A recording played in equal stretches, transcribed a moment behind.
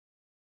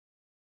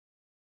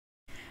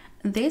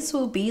This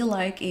will be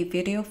like a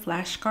video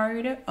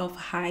flashcard of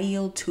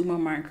high-yield tumor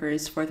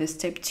markers for the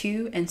Step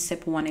 2 and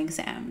Step 1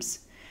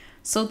 exams.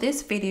 So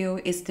this video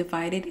is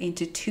divided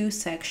into two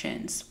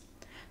sections.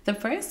 The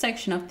first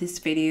section of this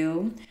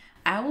video,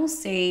 I will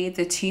say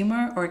the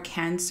tumor or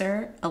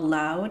cancer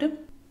aloud,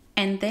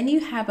 and then you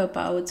have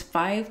about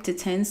 5 to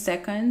 10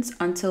 seconds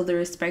until the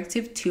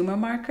respective tumor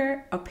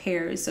marker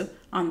appears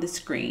on the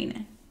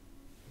screen.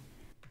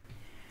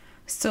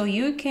 So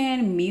you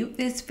can mute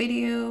this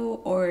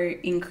video or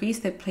increase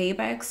the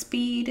playback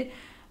speed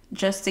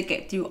just to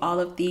get through all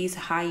of these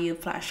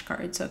high-yield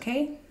flashcards,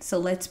 okay? So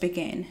let's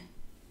begin.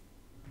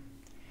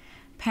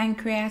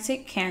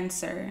 Pancreatic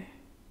cancer.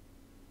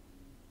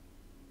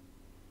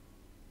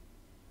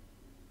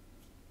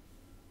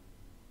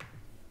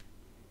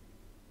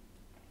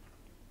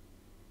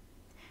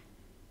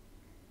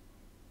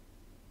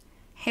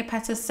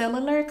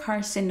 Hepatocellular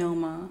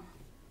carcinoma.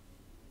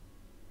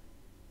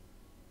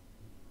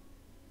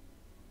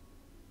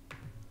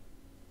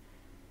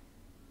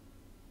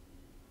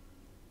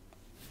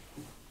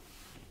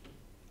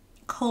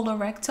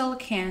 Colorectal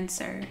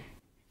cancer.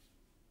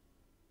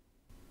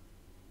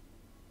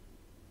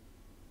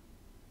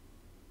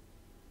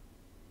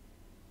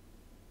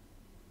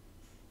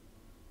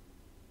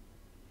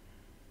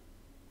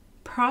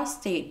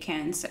 Prostate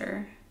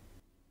cancer.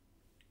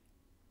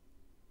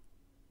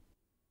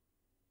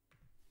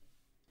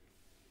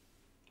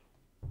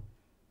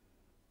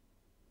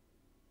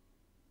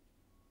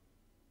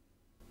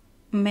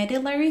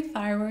 Medullary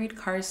thyroid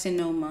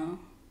carcinoma.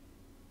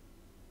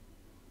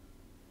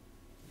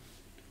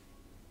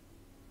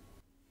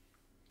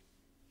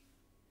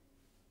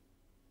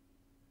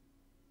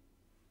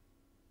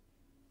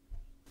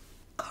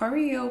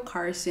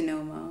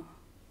 Choriocarcinoma.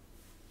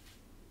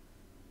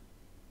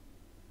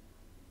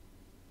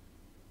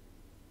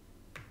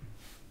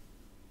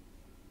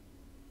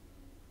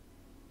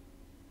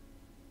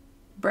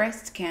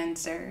 Breast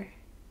cancer.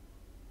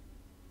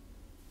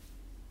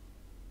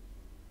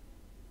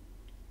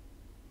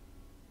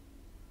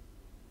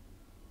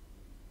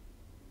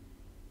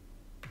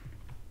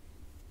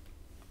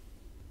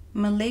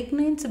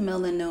 Malignant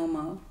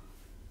melanoma.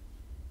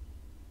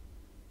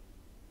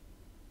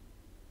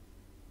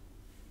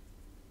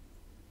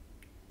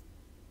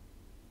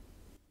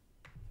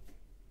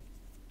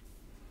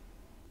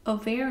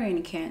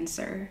 Ovarian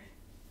cancer.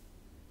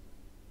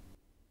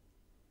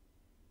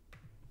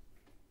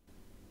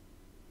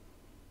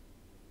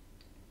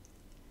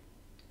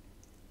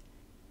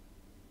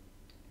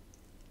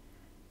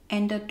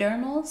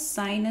 Endodermal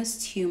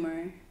sinus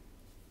tumor.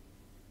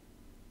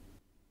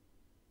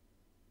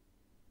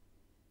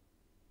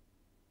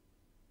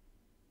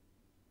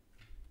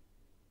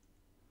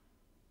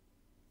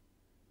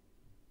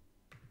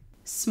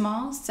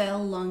 Small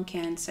cell lung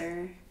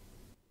cancer.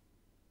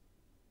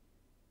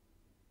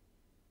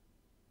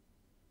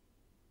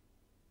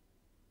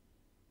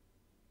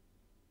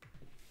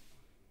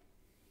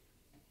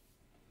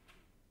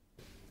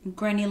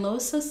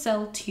 Granulosa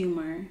cell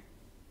tumor.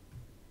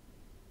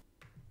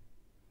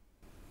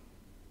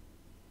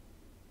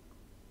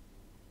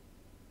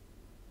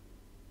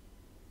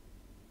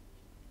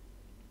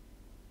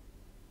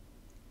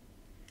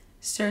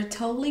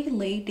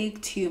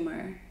 Sertoli-Leydig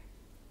tumor.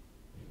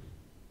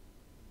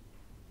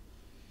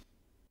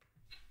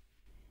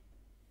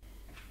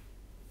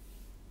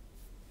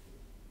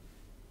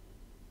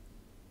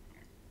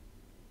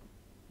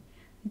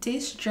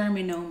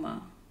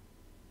 Dysgerminoma.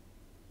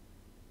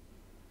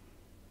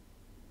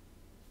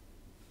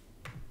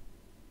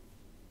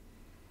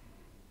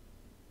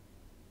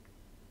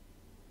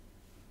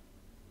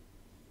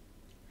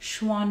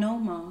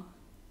 Schwannoma.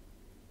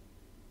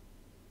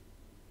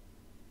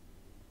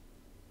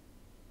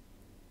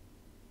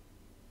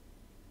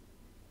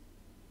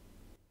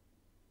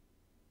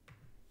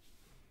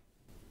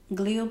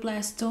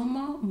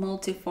 Glioblastoma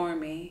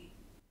multiforme.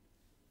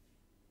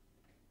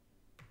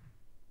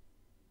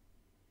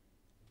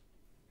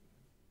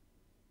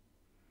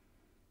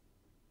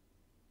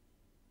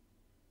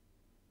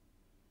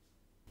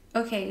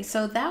 Okay,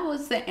 so that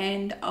was the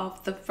end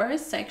of the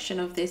first section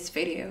of this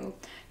video.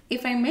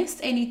 If I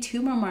missed any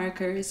tumor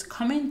markers,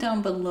 comment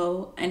down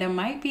below and I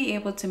might be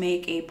able to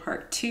make a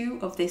part 2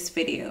 of this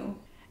video.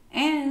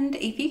 And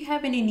if you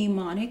have any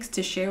mnemonics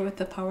to share with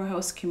the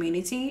Powerhouse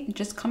community,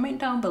 just comment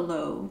down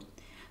below.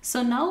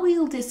 So now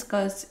we'll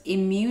discuss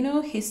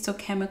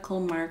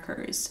immunohistochemical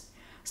markers.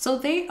 So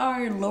they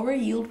are lower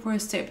yield for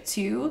step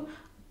 2,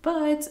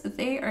 but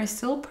they are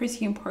still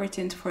pretty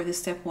important for the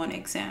step 1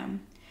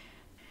 exam.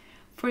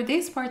 For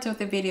this part of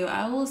the video,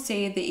 I will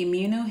say the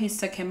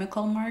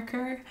immunohistochemical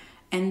marker,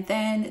 and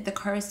then the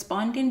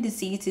corresponding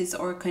diseases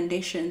or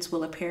conditions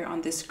will appear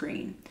on the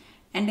screen.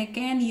 And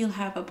again, you'll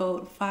have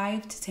about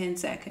 5 to 10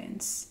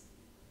 seconds.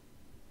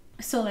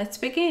 So let's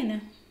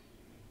begin.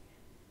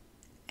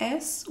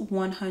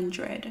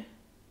 S100.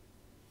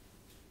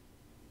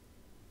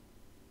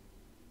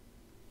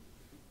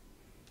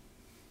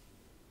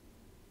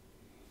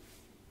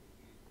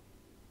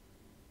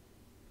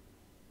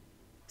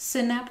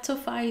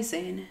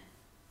 Synaptophysin.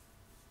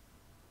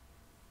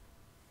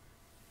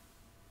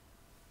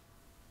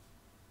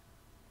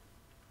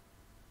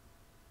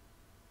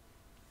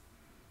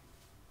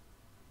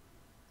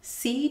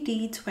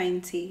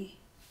 CD20,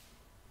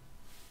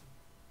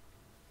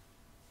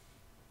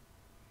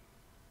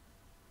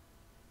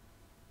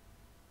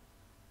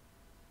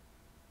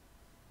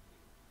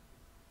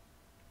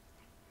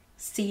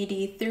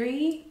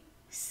 CD3,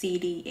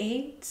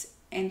 CD8,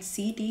 and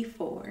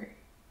CD4.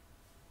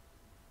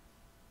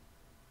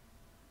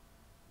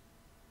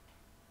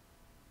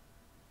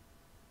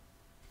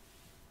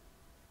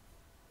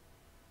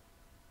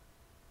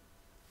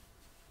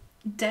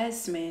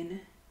 Desmond,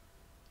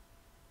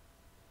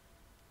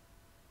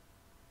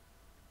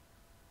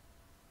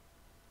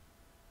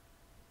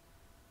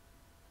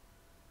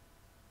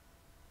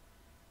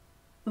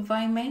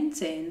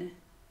 Vimentin,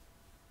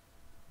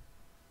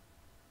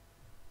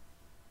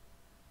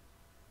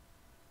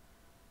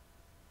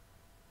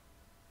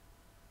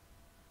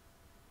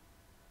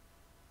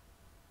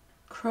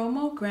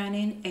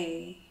 Chromogranin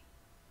A,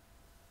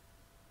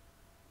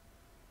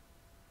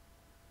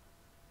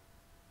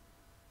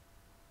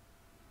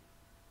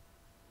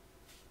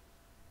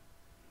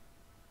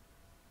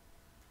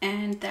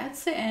 and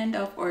that's the end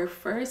of our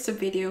first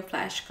video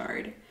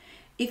flashcard.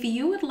 If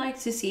you would like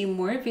to see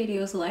more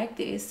videos like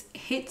this,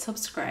 hit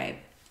subscribe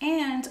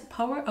and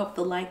power up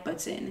the like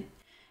button.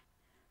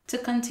 To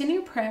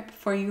continue prep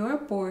for your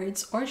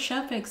boards or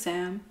shelf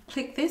exam,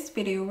 click this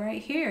video right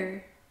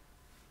here.